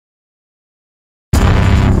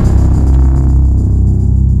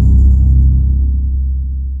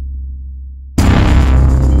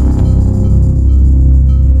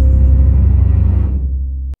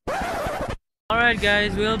Alright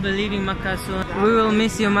guys, we'll be leaving Makkah soon. We will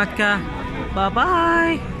miss you, Makkah. Bye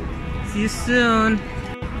bye. See you soon.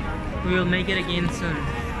 We will make it again soon,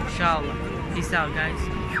 inshallah. Peace out guys.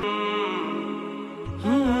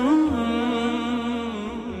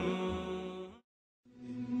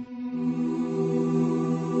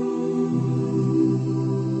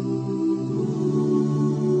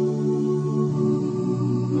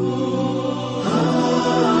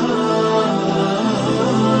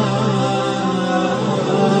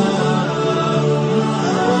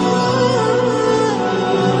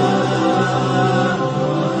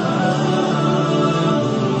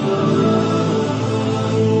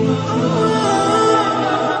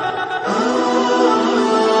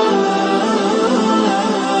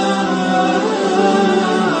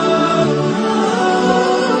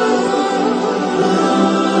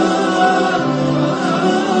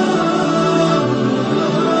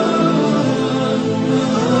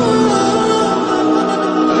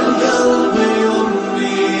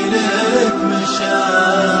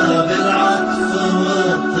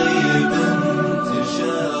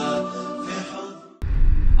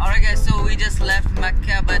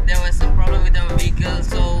 Makkah, but there was some problem with our vehicle,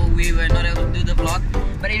 so we were not able to do the vlog.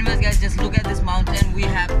 But anyways guys, just look at this mountain. We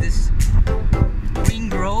have this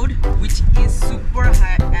ring road which is super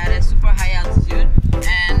high, at a super high altitude,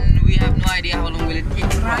 and we have no idea how long will it take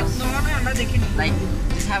to cross. Like,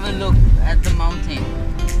 just have a look at the mountain.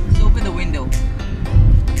 Just open the window.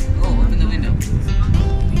 Oh, open the window.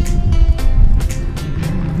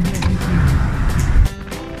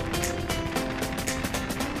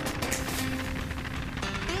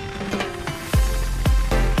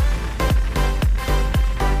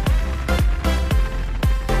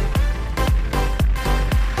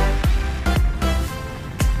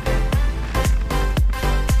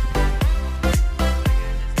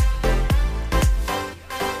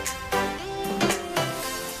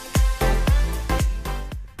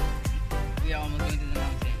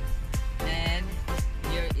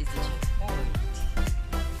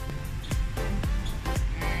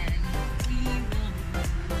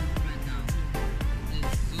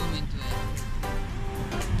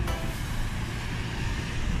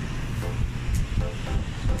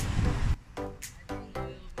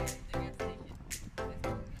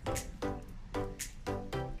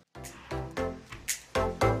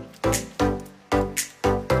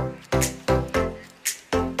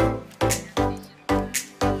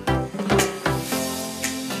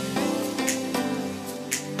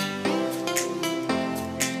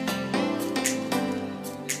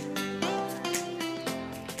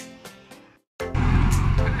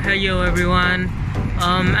 Hello everyone.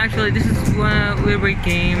 Actually this is where we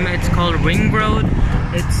came. It's called Ring Road.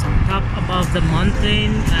 It's top above the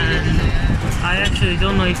mountain, and I actually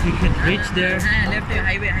don't know if we could reach there.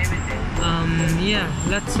 Yeah,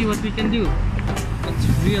 let's see what we can do. It's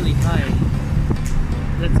really high.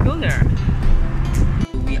 Let's go there.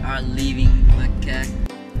 We are leaving Makkah.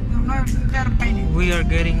 We are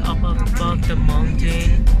getting up above the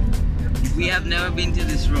mountain. We have never been to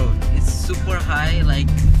this road. It's super high, like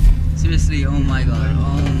seriously. Oh my god,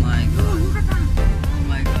 oh my god, oh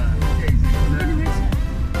my god.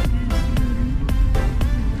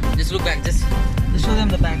 Just look back, just show them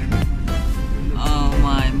the back. Oh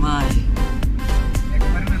my.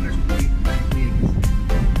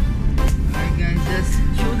 Alright guys, just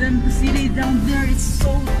show them the city down there. It's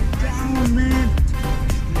so down, man.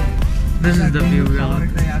 This is the view, really.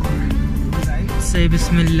 Say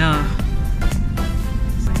Bismillah.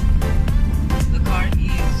 The car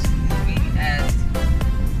is moving at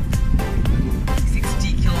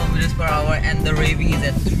 60 kilometers per hour and the raving is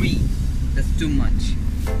at 3. That's too much.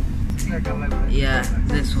 Yeah,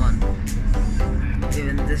 this one.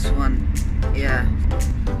 Even this one. Yeah.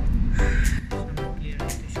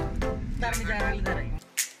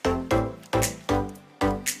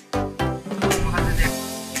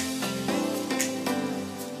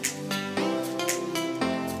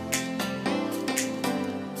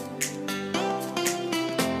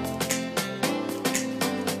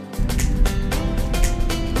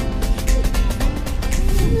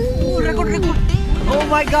 Oh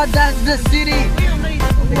my god, that's the city!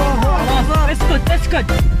 That's good.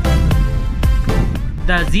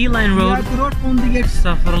 The Z-Line Road.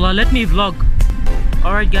 Astaghfirullah, let me vlog.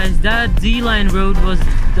 Alright guys, that Z-Line Road was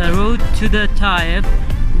the road to the Taif.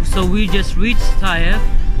 So we just reached Taif,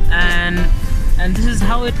 and this is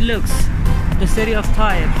how it looks. The city of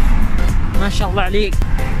Taif. MashaAllah alayk.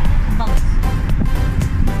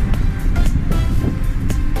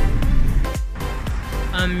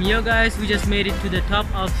 Yo guys, we just made it to the top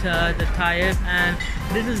of the Taif, and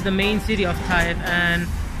this is the main city of Taif, and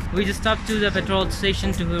We just stopped to the petrol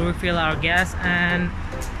station to refill our gas and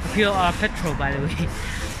refill our petrol, by the way.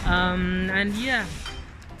 And yeah,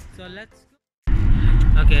 so let's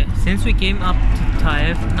go. Okay, since we came up to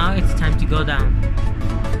Taif, now it's time to go down.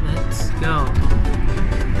 Let's go.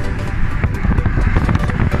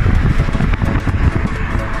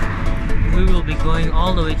 We will be going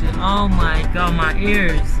all the way to. Oh my god, my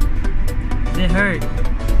ears, they hurt.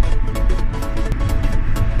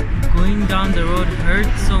 Going down the road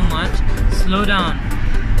hurts so much. Slow down.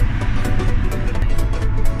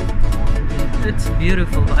 It's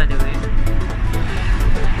beautiful, by the way.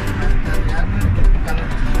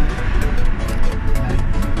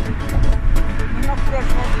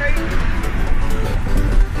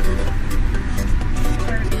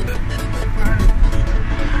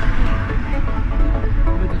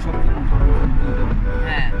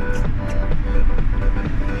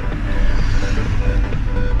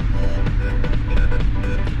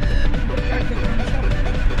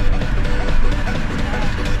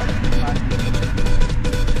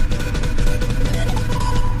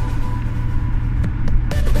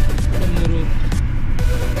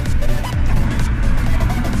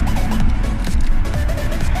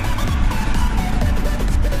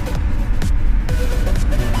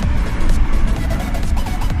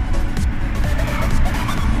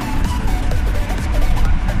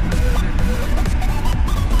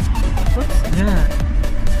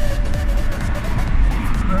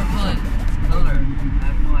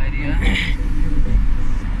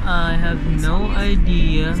 I have no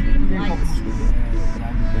idea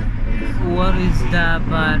what is that,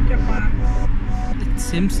 but it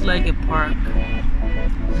seems like a park,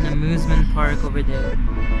 an amusement park over there.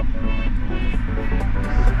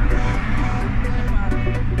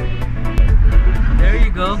 There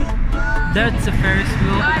you go. That's a Ferris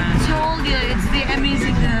wheel. I told you, it's the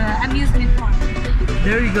amusement park.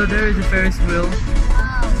 There you go. There is a Ferris wheel.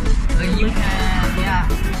 Wow. You can, yeah.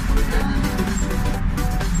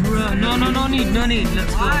 Bro, no need.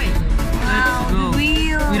 Let's go. Wow, Let's go. the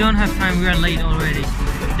wheel. We don't have time. We are late already.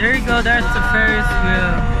 There you go. That's the Ferris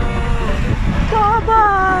wheel. Bye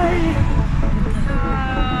bye.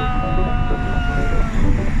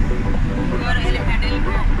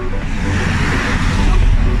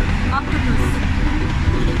 Octopus.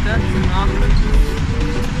 That's an octopus.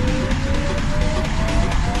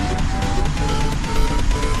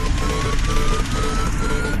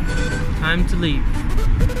 Time to leave.